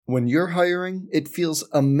When you're hiring, it feels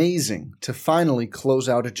amazing to finally close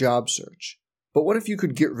out a job search. But what if you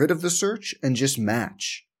could get rid of the search and just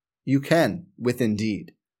match? You can with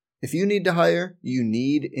Indeed. If you need to hire, you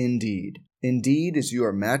need Indeed. Indeed is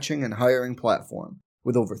your matching and hiring platform.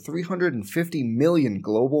 With over 350 million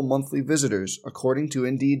global monthly visitors, according to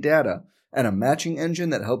Indeed data, and a matching engine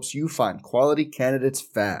that helps you find quality candidates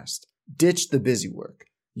fast. Ditch the busy work.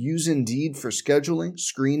 Use Indeed for scheduling,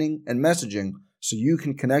 screening, and messaging so you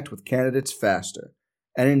can connect with candidates faster.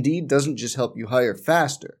 And Indeed doesn't just help you hire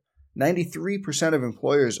faster. 93% of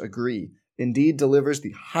employers agree Indeed delivers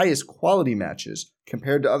the highest quality matches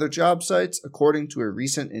compared to other job sites, according to a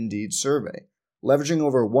recent Indeed survey. Leveraging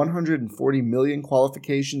over 140 million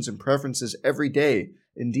qualifications and preferences every day,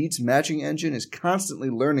 Indeed's matching engine is constantly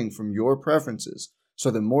learning from your preferences, so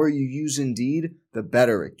the more you use Indeed, the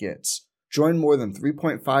better it gets. Join more than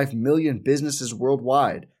 3.5 million businesses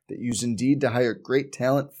worldwide that use Indeed to hire great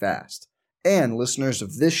talent fast. And listeners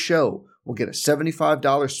of this show will get a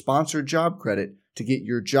 $75 sponsored job credit to get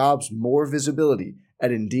your jobs more visibility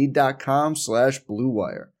at Indeed.com/Blue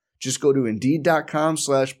Wire. Just go to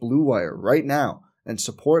Indeed.com/Blue Wire right now and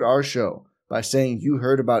support our show by saying you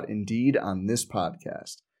heard about Indeed on this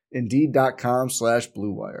podcast.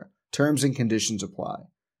 Indeed.com/Blue Wire. Terms and conditions apply.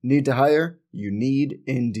 Need to hire? You need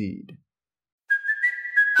Indeed.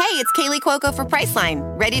 Hey, it's Kaylee Cuoco for Priceline.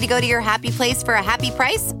 Ready to go to your happy place for a happy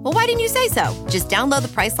price? Well, why didn't you say so? Just download the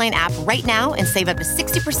Priceline app right now and save up to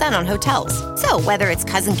 60% on hotels. So whether it's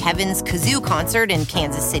Cousin Kevin's Kazoo Concert in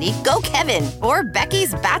Kansas City, go Kevin, or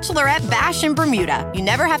Becky's Bachelorette Bash in Bermuda, you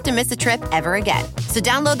never have to miss a trip ever again. So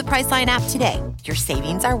download the Priceline app today. Your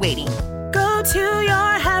savings are waiting. Go to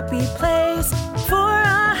your happy place for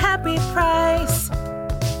a happy price.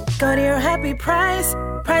 Go to your happy price,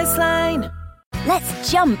 Priceline. Let's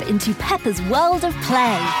jump into Peppa's world of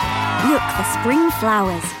play. Look for spring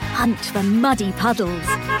flowers, hunt for muddy puddles,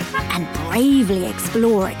 and bravely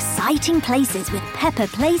explore exciting places with Peppa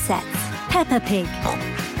playsets. Peppa Pig,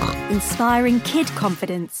 inspiring kid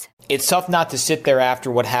confidence. It's tough not to sit there after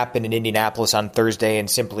what happened in Indianapolis on Thursday and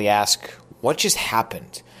simply ask, what just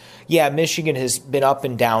happened? Yeah, Michigan has been up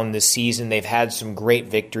and down this season. They've had some great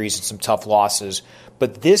victories and some tough losses,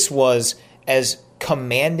 but this was as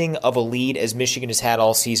commanding of a lead as Michigan has had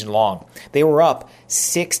all season long. They were up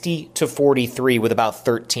 60-43 with about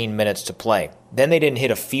 13 minutes to play. Then they didn't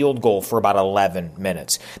hit a field goal for about 11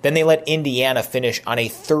 minutes. Then they let Indiana finish on a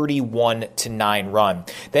 31-9 run.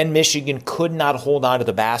 Then Michigan could not hold on to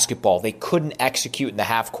the basketball. They couldn't execute in the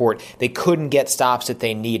half court. They couldn't get stops that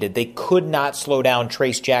they needed. They could not slow down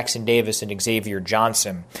Trace Jackson Davis and Xavier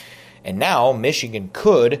Johnson. And now Michigan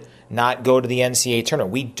could not go to the NCAA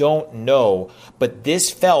tournament. We don't know, but this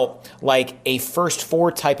felt like a first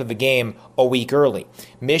four type of a game a week early.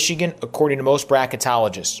 Michigan, according to most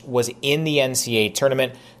bracketologists, was in the NCAA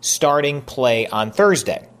tournament starting play on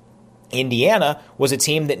Thursday. Indiana was a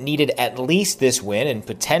team that needed at least this win and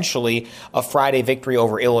potentially a Friday victory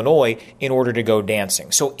over Illinois in order to go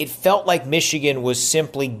dancing. So it felt like Michigan was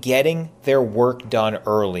simply getting their work done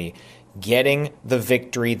early, getting the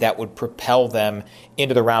victory that would propel them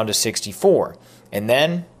into the round of 64. And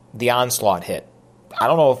then the onslaught hit. I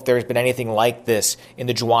don't know if there's been anything like this in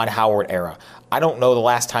the Juwan Howard era. I don't know the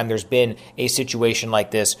last time there's been a situation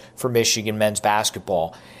like this for Michigan men's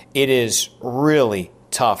basketball. It is really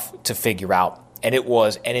tough to figure out. And it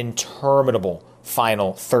was an interminable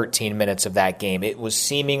final 13 minutes of that game. It was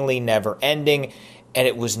seemingly never ending, and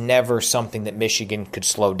it was never something that Michigan could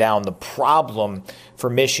slow down. The problem for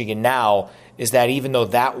Michigan now is that even though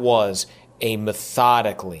that was a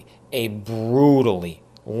methodically, a brutally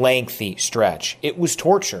lengthy stretch, it was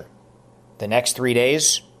torture. The next 3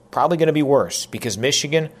 days, probably going to be worse because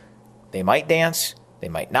Michigan, they might dance, they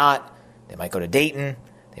might not, they might go to Dayton,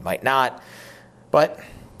 they might not. But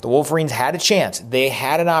the Wolverines had a chance. They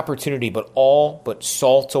had an opportunity, but all but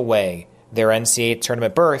salt away their NCAA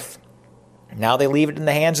tournament berth. Now they leave it in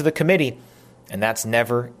the hands of the committee, and that's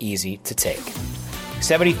never easy to take.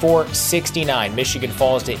 74-69, Michigan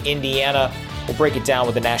falls to Indiana. We'll break it down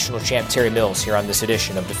with the national champ Terry Mills here on this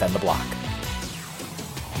edition of Defend the Block.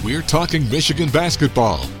 We're talking Michigan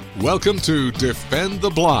basketball. Welcome to Defend the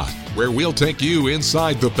Block, where we'll take you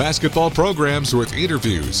inside the basketball programs with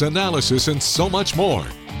interviews, analysis, and so much more.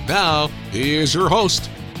 Now, here's your host,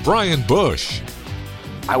 Brian Bush.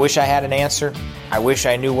 I wish I had an answer. I wish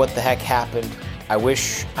I knew what the heck happened. I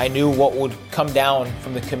wish I knew what would come down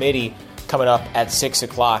from the committee coming up at 6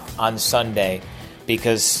 o'clock on Sunday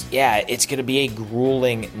because, yeah, it's going to be a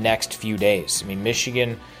grueling next few days. I mean,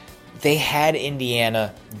 Michigan, they had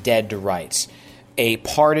Indiana dead to rights. A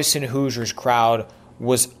partisan Hoosiers crowd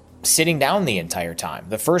was sitting down the entire time.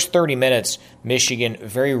 The first 30 minutes, Michigan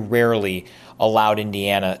very rarely allowed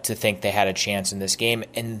Indiana to think they had a chance in this game.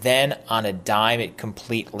 And then on a dime, it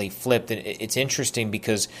completely flipped. And it's interesting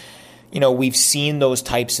because, we've seen those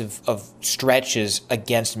types of stretches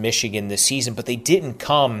against Michigan this season, but they didn't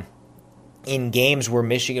come in games where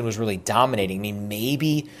Michigan was really dominating. I mean,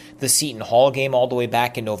 maybe the Seton Hall game all the way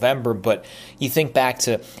back in November, but you think back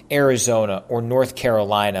to Arizona or North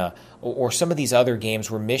Carolina or some of these other games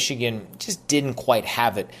where Michigan just didn't quite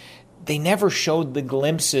have it. They never showed the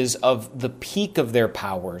glimpses of the peak of their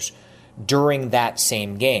powers during that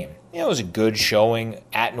same game. It was a good showing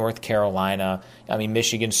at North Carolina. I mean,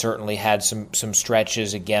 Michigan certainly had some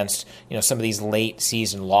stretches against, some of these late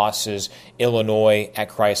season losses. Illinois at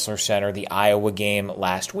Chrysler Center, the Iowa game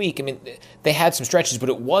last week. I mean, they had some stretches, but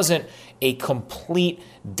it wasn't a complete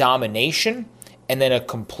domination and then a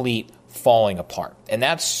complete falling apart. And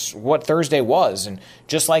that's what Thursday was. And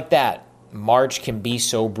just like that, March can be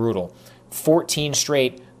so brutal. 14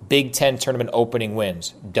 straight Big Ten tournament opening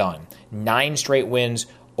wins, done. 9 straight wins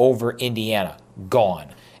over Indiana, gone.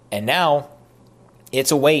 And now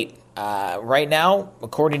it's a wait. Right now,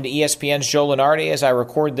 according to ESPN's Joe Lunardi, as I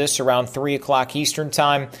record this around 3 o'clock Eastern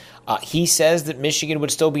time, he says that Michigan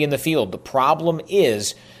would still be in the field. The problem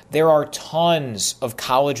is there are tons of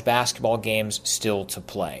college basketball games still to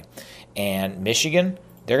play. And Michigan,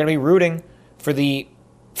 they're going to be rooting for the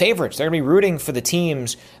favorites. They're going to be rooting for the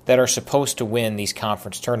teams that are supposed to win these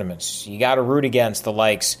conference tournaments. You got to root against the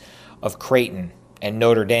likes of Creighton and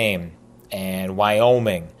Notre Dame and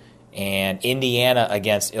Wyoming and Indiana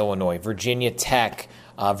against Illinois, Virginia Tech,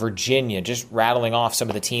 Virginia, just rattling off some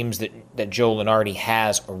of the teams that Joe Lunardi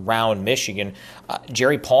has around Michigan.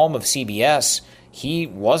 Jerry Palm of CBS, he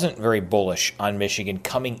wasn't very bullish on Michigan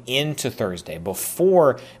coming into Thursday.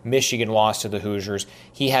 Before Michigan lost to the Hoosiers,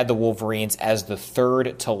 he had the Wolverines as the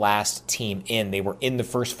third to last team in. They were in the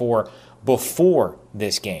first 4 before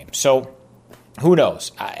this game. So who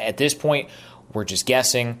knows? At this point, we're just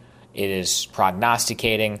guessing. It is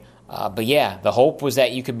prognosticating. But yeah, the hope was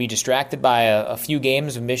that you could be distracted by a few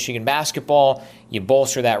games of Michigan basketball. You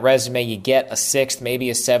bolster that resume. You get a 6th, maybe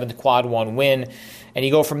a 7th Quad 1 win, and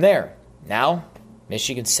you go from there. Now,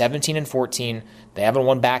 Michigan 17-14. They haven't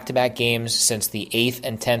won back-to-back games since the 8th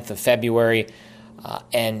and 10th of February.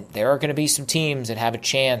 And there are going to be some teams that have a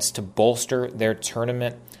chance to bolster their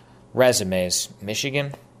tournament resumes.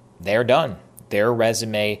 Michigan, they're done. Their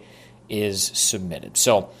resume is submitted.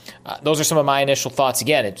 So those are some of my initial thoughts.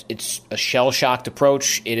 Again, it's a shell-shocked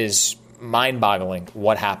approach. It is mind-boggling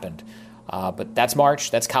what happened. But that's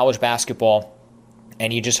March. That's college basketball.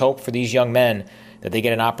 And you just hope for these young men that they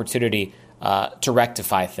get an opportunity to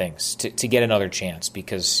rectify things, to get another chance.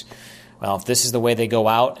 Because, well, if this is the way they go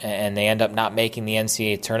out and they end up not making the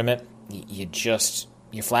NCAA tournament,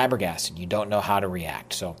 you're flabbergasted. You don't know how to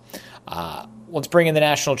react. So let's bring in the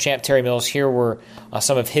national champ, Terry Mills. Here were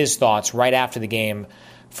some of his thoughts right after the game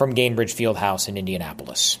from Gainbridge Fieldhouse in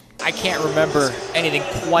Indianapolis. I can't remember anything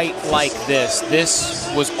quite like this. This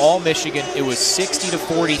was all Michigan. It was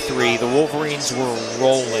 60-43. The Wolverines were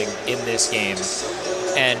rolling in this game.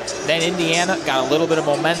 And then Indiana got a little bit of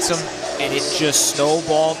momentum, and it just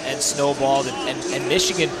snowballed and snowballed. And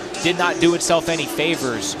Michigan did not do itself any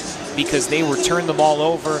favors because they were turning the ball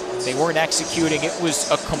over. They weren't executing. It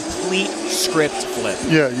was a complete script flip.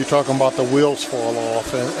 Yeah, you're talking about the wheels fall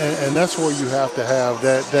off. And that's where you have to have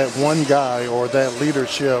that one guy or that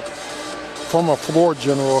leadership from a floor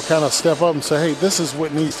general kind of step up and say, hey, this is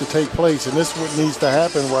what needs to take place, and this is what needs to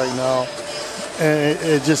happen right now. And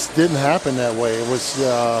it just didn't happen that way. It was,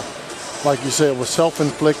 like you said, it was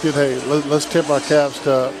self-inflicted. Hey, let's tip our caps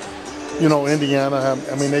to, Indiana.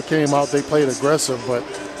 I mean, they came out, they played aggressive, but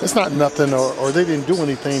it's not nothing, or they didn't do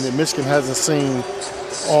anything that Michigan hasn't seen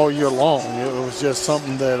all year long. It was just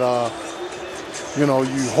something that,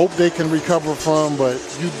 you hope they can recover from, but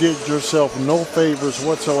you did yourself no favors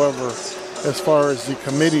whatsoever as far as the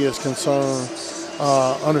committee is concerned.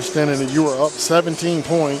 Understanding that you were up 17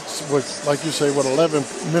 points with, like you say, with 11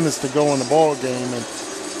 minutes to go in the ball game, and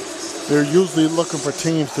they're usually looking for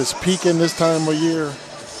teams that's peaking this time of year.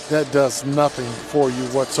 That does nothing for you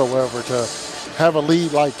whatsoever to have a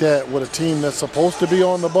lead like that with a team that's supposed to be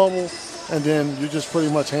on the bubble, and then you just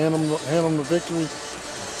pretty much hand them the victory.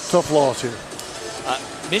 Tough loss here.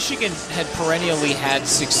 Michigan had perennially had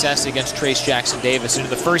success against Trace Jackson-Davis. In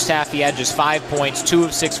the first half, he had just 5 points, 2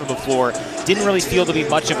 of 6 from the floor. Didn't really feel to be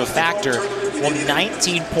much of a factor. Well,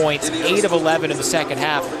 19 points, 8 of 11 in the second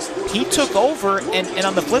half. He took over, and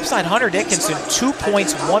on the flip side, Hunter Dickinson, 2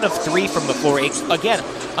 points, 1 of 3 from the floor. Again,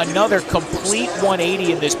 another complete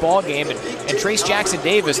 180 in this ball game. And Trace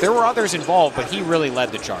Jackson-Davis, there were others involved, but he really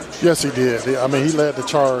led the charge. Yes, he did. I mean, he led the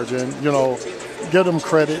charge, and, give them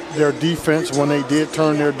credit. Their defense, when they did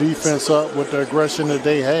turn their defense up with the aggression that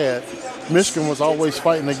they had, Michigan was always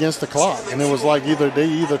fighting against the clock, and it was like they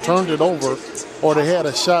either turned it over or they had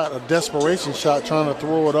a desperation shot trying to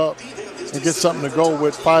throw it up and get something to go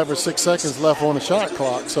with 5 or 6 seconds left on the shot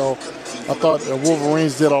clock. So I thought the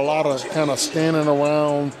Wolverines did a lot of kind of standing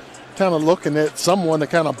around, kind of looking at someone to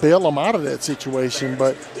kind of bail them out of that situation.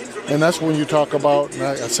 And that's when you talk about, and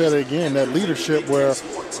I said it again, that leadership where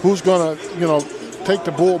who's going to, take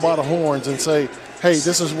the bull by the horns and say, hey,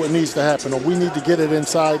 this is what needs to happen, or we need to get it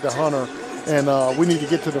inside the Hunter, and we need to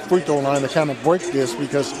get to the free throw line to kind of break this,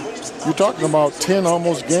 because you're talking about 10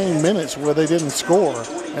 almost game minutes where they didn't score,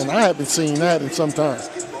 and I haven't seen that in some time.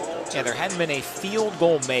 Yeah, there hadn't been a field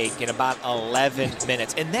goal make in about 11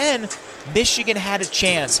 minutes. And then Michigan had a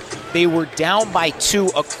chance. They were down by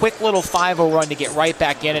 2, a quick little 5-0 run to get right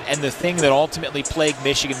back in it, and the thing that ultimately plagued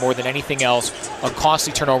Michigan more than anything else, a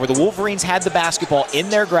costly turnover. The Wolverines had the basketball in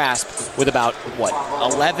their grasp with about,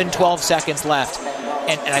 11, 12 seconds left.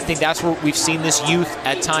 And I think that's where we've seen this youth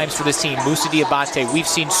at times for this team. Moussa Diabate, we've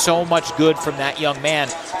seen so much good from that young man,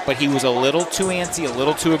 but he was a little too antsy, a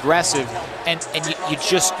little too aggressive, and you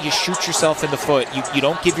shoot yourself in the foot. You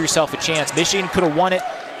don't give yourself a chance. Michigan could have won it,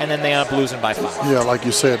 and then they end up losing by 5. Yeah, like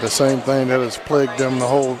you said, the same thing that has plagued them the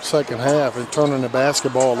whole second half and turning the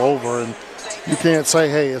basketball over. And you can't say,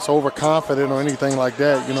 hey, it's overconfident or anything like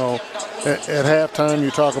that. At halftime,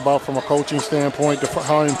 you talk about from a coaching standpoint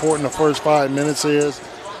how important the first 5 minutes is.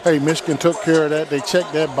 Hey, Michigan took care of that. They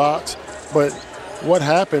checked that box. But what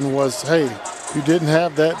happened was, hey, you didn't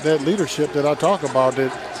have that leadership that I talk about,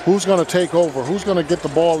 that who's going to take over, who's going to get the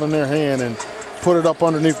ball in their hand and put it up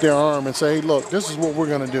underneath their arm and say, hey, look, this is what we're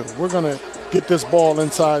going to do. We're going to get this ball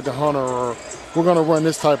inside the Hunter, or we're going to run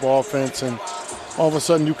this type of offense. And all of a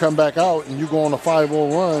sudden you come back out and you go on a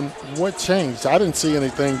 5-0 run. What changed? I didn't see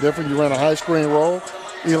anything different. You ran a high screen roll.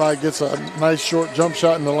 Eli gets a nice short jump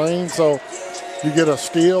shot in the lane. So you get a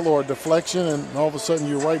steal or a deflection, and all of a sudden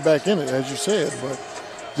you're right back in it, as you said. But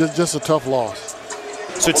just a tough loss.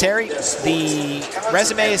 So, Terry, the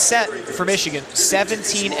resume is set for Michigan,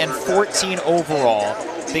 17-14 overall.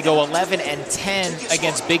 They go 11-10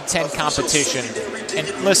 against Big Ten competition. And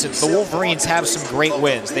listen, the Wolverines have some great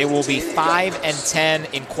wins. They will be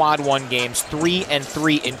 5-10 in Quad 1 games,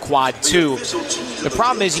 3-3 in Quad 2. The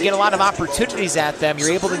problem is you get a lot of opportunities at them.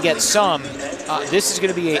 You're able to get some. This is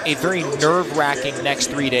going to be a very nerve-wracking next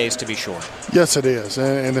 3 days, to be sure. Yes, it is.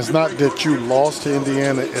 And it's not that you lost to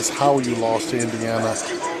Indiana, it's how you lost to Indiana.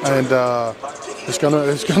 And it's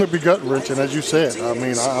gonna be gut-wrenching, as you said. I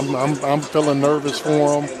mean, I'm feeling nervous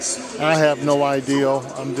for them. I have no idea.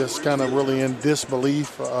 I'm just kind of really in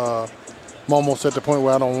disbelief. I'm almost at the point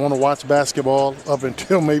where I don't want to watch basketball up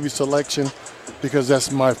until maybe selection, because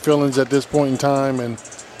that's my feelings at this point in time, and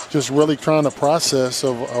just really trying to process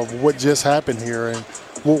of what just happened here and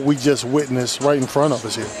what we just witnessed right in front of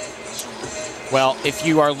us here. Well, if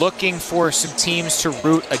you are looking for some teams to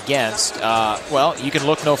root against, you can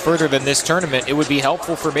look no further than this tournament. It would be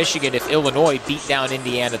helpful for Michigan if Illinois beat down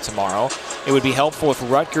Indiana tomorrow. It would be helpful if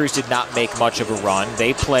Rutgers did not make much of a run.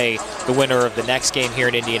 They play the winner of the next game here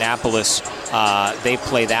in Indianapolis. They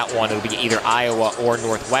play that one. It'll be either Iowa or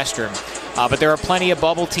Northwestern. But there are plenty of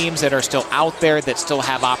bubble teams that are still out there that still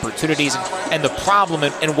have opportunities. And the problem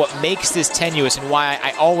and what makes this tenuous, and why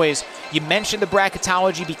I always, you mentioned the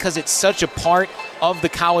bracketology because it's such a part of the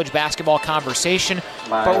college basketball conversation.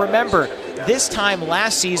 But remember, this time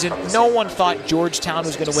last season, no one thought Georgetown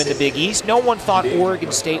was going to win the Big East. No one thought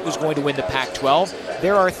Oregon State was going to win the Pac-12.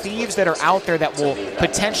 There are thieves that are out there that will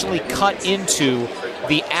potentially cut into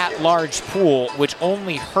the at-large pool, which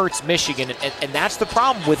only hurts Michigan. And that's the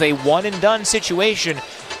problem with a one-and-done situation.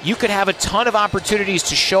 You could have a ton of opportunities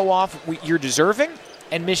to show off what you're deserving,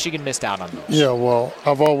 and Michigan missed out on those. Yeah, well,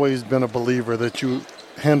 I've always been a believer that you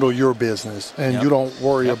handle your business and you don't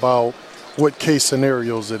worry about what case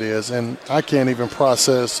scenarios it is. And I can't even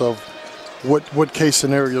process of what case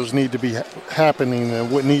scenarios need to be happening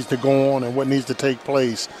and what needs to go on and what needs to take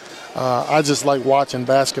place. I just like watching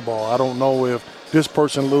basketball. I don't know if this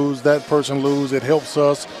person lose, that person lose. It helps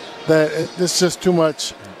us. That it's just too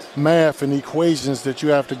much math and equations that you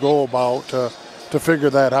have to go about to figure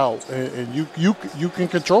that out. And you can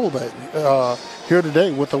control that here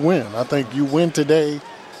today with a win. I think you win today,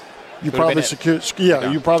 you probably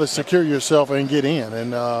secure yourself and get in.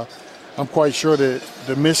 And I'm quite sure that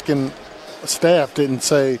the Michigan staff didn't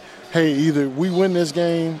say, hey, either we win this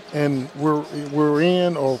game and we're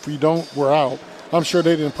in, or if we don't, we're out. I'm sure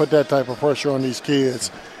they didn't put that type of pressure on these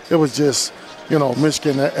kids. It was just,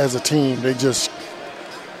 Michigan as a team, they just,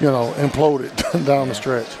 imploded down the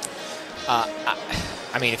stretch.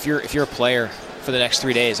 If you're a player for the next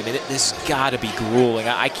 3 days, this has got to be grueling.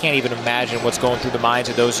 I can't even imagine what's going through the minds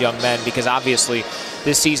of those young men, because obviously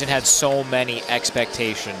this season had so many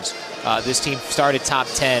expectations. This team started top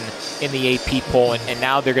 10 in the AP poll, and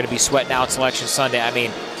now they're going to be sweating out Selection Sunday.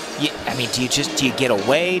 Do you get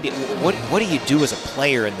away? What do you do as a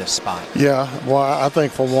player in this spot? Yeah, well, I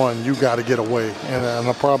think for one, you got to get away,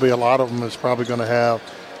 and probably a lot of them is probably going to have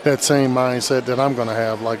that same mindset that I'm going to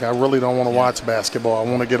have. Like, I really don't want to watch basketball. I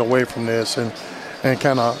want to get away from this and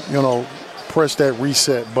kind of, press that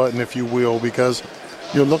reset button, if you will, because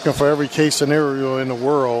you're looking for every case scenario in the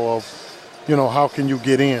world of, how can you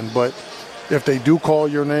get in? But if they do call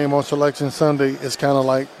your name on Selection Sunday, it's kind of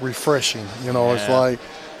like refreshing.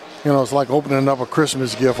 It's like opening up a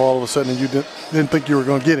Christmas gift all of a sudden and you didn't think you were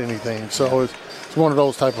going to get anything. So it's one of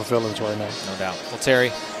those type of feelings right now. No doubt. Well,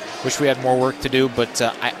 Terry, wish we had more work to do, but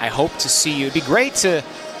I hope to see you. It'd be great to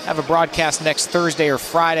have a broadcast next Thursday or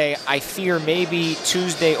Friday. I fear maybe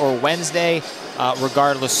Tuesday or Wednesday.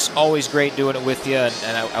 Regardless, always great doing it with you,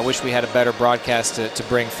 and I wish we had a better broadcast to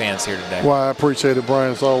bring fans here today. Well, I appreciate it,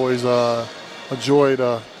 Brian. It's always a joy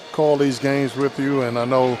to call these games with you, and I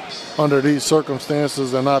know under these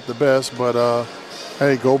circumstances they're not the best, but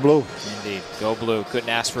hey, go Blue. Indeed, go Blue. Couldn't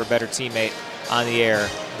ask for a better teammate on the air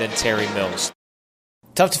than Terry Mills.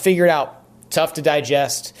 Tough to figure it out, tough to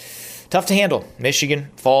digest, tough to handle. Michigan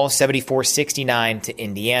falls 74-69 to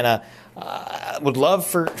Indiana. Would love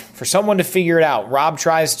for someone to figure it out. Rob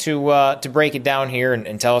tries to break it down here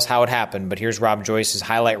and tell us how it happened, but here's Rob Joyce's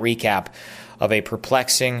highlight recap of a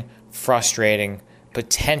perplexing, frustrating,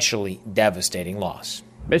 potentially devastating loss.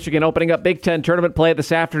 Michigan opening up Big Ten tournament play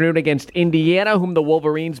this afternoon against Indiana, whom the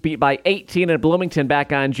Wolverines beat by 18 in Bloomington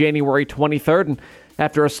back on January 23rd. And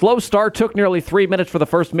after a slow start, took nearly 3 minutes for the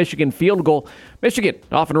first Michigan field goal. Michigan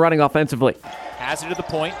off and running offensively. Has it to the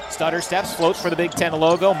point. Stutter steps, floats for the Big Ten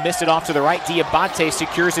logo. Missed it off to the right. Diabate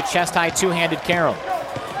secures a chest-high two-handed carry.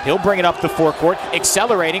 He'll bring it up the forecourt,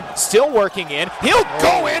 accelerating, still working in. He'll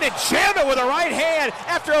go in and jam it with a right hand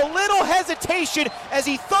after a little hesitation as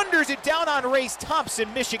he thunders it down on Race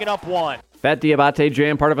Thompson. Michigan up 1. That Diabate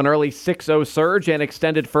jam, part of an early 6-0 surge, and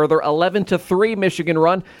extended further 11-3 Michigan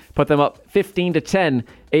run, put them up 15-10,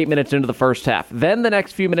 8 minutes into the first half. Then the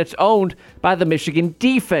next few minutes owned by the Michigan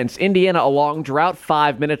defense. Indiana, a long drought,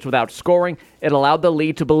 5 minutes without scoring. It allowed the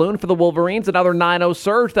lead to balloon for the Wolverines. Another 9-0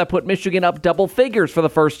 surge that put Michigan up double figures for the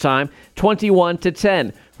first time,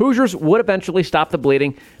 21-10. Hoosiers would eventually stop the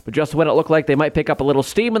bleeding, but just when it looked like they might pick up a little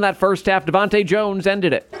steam in that first half, Devontae Jones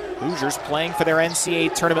ended it. Hoosiers playing for their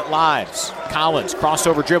NCAA tournament lives. Collins,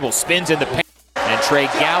 crossover dribble, spins in the paint. And Trey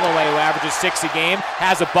Galloway, who averages 6 a game,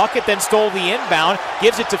 has a bucket, then stole the inbound,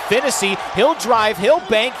 gives it to Finney. He'll drive, he'll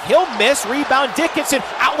bank, he'll miss, rebound Dickinson,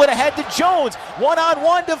 outlet ahead to Jones.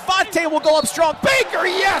 One-on-one, Devontae will go up strong. Baker,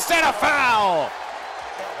 yes, and a foul!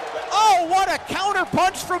 Oh, what a counter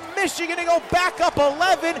punch from Michigan to go back up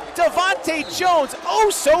 11. Devontae Jones, oh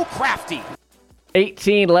so crafty.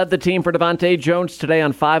 18 led the team for Devontae Jones today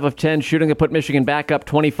on 5 of 10 shooting that put Michigan back up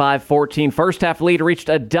 25-14. First half lead reached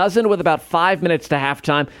a dozen with about 5 minutes to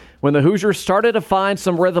halftime when the Hoosiers started to find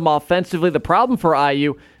some rhythm offensively. The problem for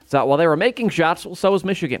IU is that while they were making shots, well, so was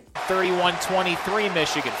Michigan. 31-23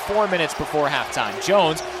 Michigan, 4 minutes before halftime.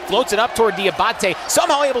 Jones floats it up toward Diabate,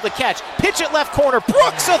 somehow able to catch. Pitch it left corner.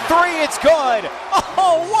 Brooks a three, it's good.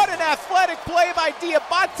 Oh, what an athletic play by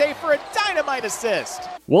Diabate for a dynamite assist.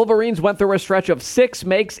 Wolverines went through a stretch of 6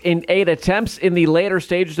 makes in 8 attempts in the later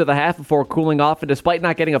stages of the half before cooling off, and despite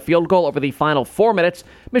not getting a field goal over the final 4 minutes,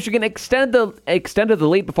 Michigan extended the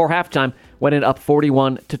lead before halftime, went in up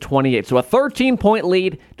 41-28. So a 13-point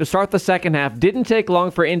lead to start the second half. Didn't take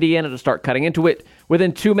long for Indiana to start cutting into it.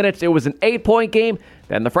 Within 2 minutes, it was an 8-point game.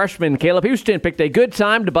 Then the freshman, Caleb Houston, picked a good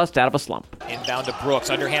time to bust out of a slump. Inbound to Brooks,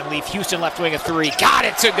 underhand leaf, Houston left wing a 3, got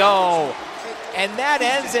it to go! And that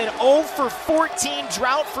ends an 0-for-14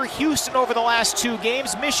 drought for Houston over the last 2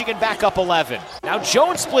 games. Michigan back up 11. Now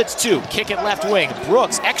Jones splits 2, kick it left wing.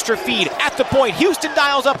 Brooks, extra feed at the point. Houston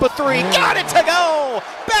dials up a 3, got it to go!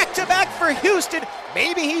 Back-to-back for Houston.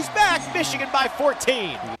 Maybe he's back. Michigan by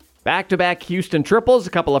 14. Back-to-back Houston triples,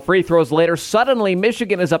 a couple of free throws later. Suddenly,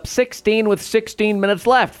 Michigan is up 16 with 16 minutes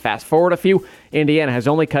left. Fast forward a few, Indiana has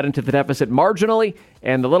only cut into the deficit marginally,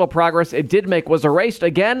 and the little progress it did make was erased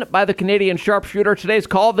again by the Canadian sharpshooter. Today's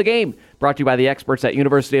Call of the Game, brought to you by the experts at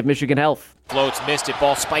University of Michigan Health. Floats, missed it,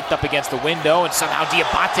 ball spiked up against the window, and somehow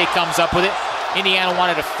Diabate comes up with it. Indiana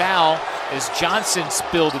wanted a foul as Johnson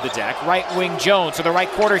spilled to the deck. Right wing Jones to the right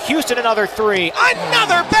quarter. Houston, another three.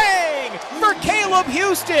 Another bang for Caleb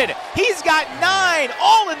Houston. He's got 9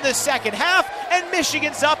 all in the second half, and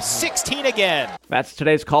Michigan's up 16 again. That's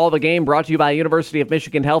today's Call of the Game, brought to you by University of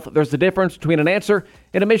Michigan Health. There's a difference between an answer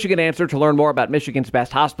and a Michigan answer. To learn more about Michigan's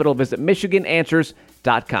best hospital, visit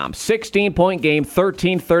michigananswers.com. 16-point game,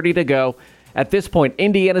 13:30 to go. At this point,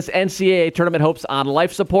 Indiana's NCAA tournament hopes on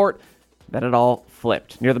life support. Then it all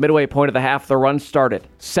flipped. Near the midway point of the half, the run started.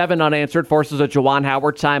 7 unanswered, forces a Juwan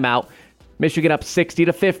Howard timeout. Michigan up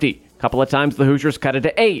 60-50. A couple of times the Hoosiers cut it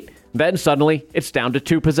to 8. Then suddenly, it's down to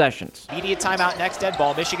 2 possessions. Immediate timeout, next dead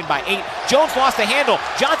ball. Michigan by 8. Jones lost the handle.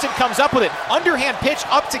 Johnson comes up with it. Underhand pitch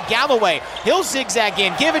up to Galloway. He'll zigzag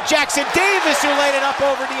in. Give it Jackson Davis, who laid it up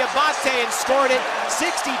over Diabate and scored it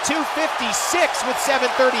 62-56 with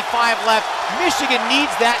 7:35 left. Michigan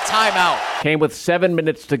needs that timeout. Came with 7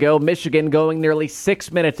 minutes to go. Michigan going nearly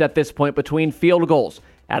 6 minutes at this point between field goals.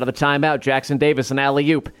 Out of the timeout, Jackson Davis and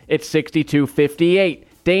alley-oop. It's 62-58.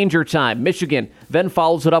 Danger time. Michigan then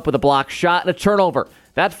follows it up with a block shot and a turnover.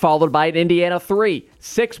 That's followed by an Indiana 3.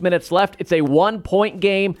 6 minutes left. It's a 1-point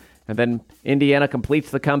game. And then Indiana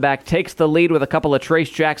completes the comeback, takes the lead with a couple of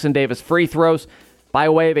Trace Jackson Davis free throws. By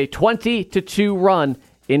way of a 20-2 run,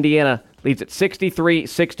 Indiana leads at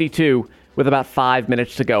 63-62 with about 5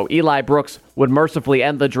 minutes to go. Eli Brooks would mercifully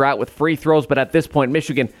end the drought with free throws, but at this point,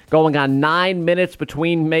 Michigan going on 9 minutes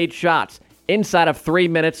between made shots. Inside of 3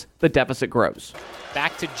 minutes, the deficit grows.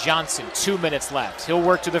 Back to Johnson, 2 minutes left. He'll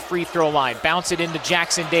work to the free throw line, bounce it into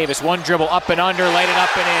Jackson Davis. One dribble up and under, laid it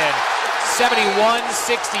up and in.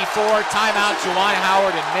 71-64, timeout, Juwan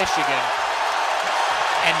Howard in Michigan.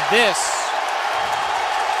 And this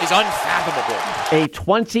is unfathomable. A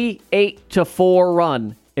 28-4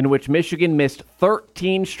 run in which Michigan missed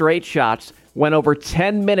 13 straight shots, went over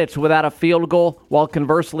 10 minutes without a field goal, while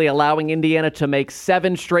conversely allowing Indiana to make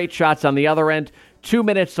 7 straight shots on the other end. 2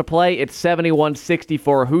 minutes to play. It's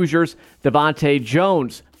 71-64 Hoosiers. Devontae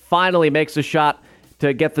Jones finally makes a shot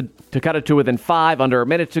to cut it to within 5 under a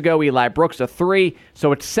minute to go. Eli Brooks a 3.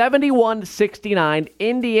 So it's 71-69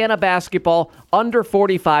 Indiana basketball, under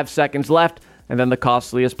 45 seconds left, and then the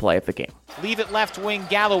costliest play of the game. Leave it left wing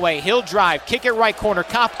Galloway. He'll drive, kick it right corner,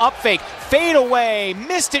 cop up fake, fade away,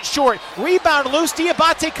 missed it short, rebound loose.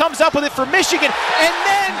 Diabate comes up with it for Michigan, and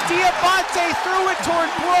then Diabate threw it toward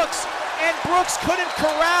Brooks, and Brooks couldn't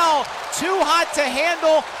corral. Too hot to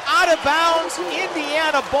handle, out of bounds.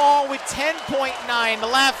 Indiana ball with 10.9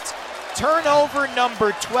 left. Turnover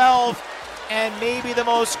number 12, and maybe the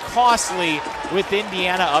most costly with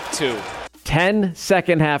Indiana up 2. 10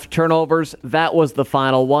 second-half turnovers. That was the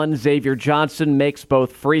final one. Xavier Johnson makes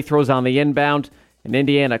both free throws on the inbound, and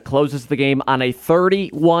Indiana closes the game on a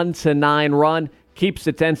 31-9 run, keeps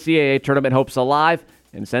its NCAA tournament hopes alive,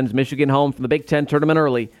 and sends Michigan home from the Big Ten tournament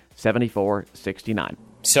early, 74-69.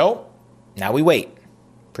 So, now we wait.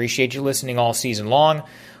 Appreciate you listening all season long.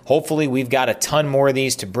 Hopefully we've got a ton more of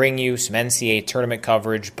these to bring you, some NCAA tournament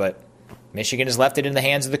coverage, but Michigan has left it in the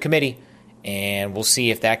hands of the committee. And we'll see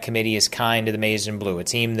if that committee is kind to the Maize and Blue, a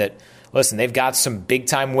team that, listen, they've got some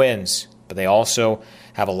big-time wins, but they also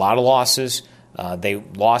have a lot of losses. They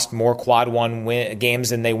lost more quad one games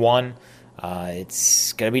than they won.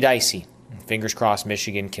 It's going to be dicey. Fingers crossed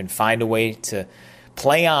Michigan can find a way to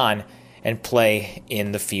play on and play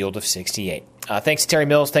in the field of 68. Thanks to Terry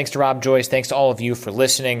Mills. Thanks to Rob Joyce. Thanks to all of you for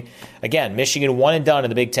listening. Again, Michigan 1 and done in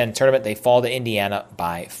the Big Ten tournament. They fall to Indiana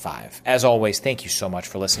by 5. As always, thank you so much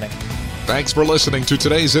for listening. Thanks for listening to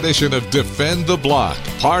today's edition of Defend the Block,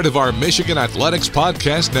 part of our Michigan Athletics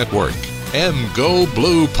Podcast Network, Go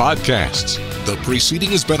Blue Podcasts. The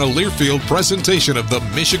preceding has been a Learfield presentation of the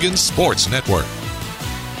Michigan Sports Network.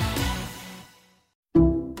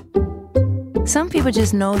 Some people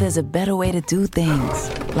just know there's a better way to do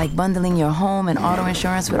things, like bundling your home and auto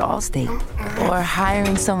insurance with Allstate, or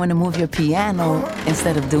hiring someone to move your piano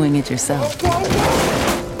instead of doing it yourself.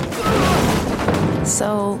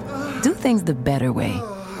 So, do things the better way.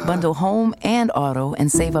 Bundle home and auto and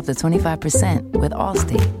save up to 25% with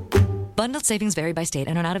Allstate. Bundled savings vary by state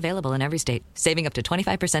and are not available in every state. Saving up to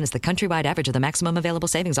 25% is the countrywide average of the maximum available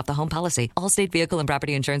savings off the home policy. Allstate Vehicle and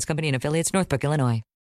Property Insurance Company and Affiliates, Northbrook, Illinois.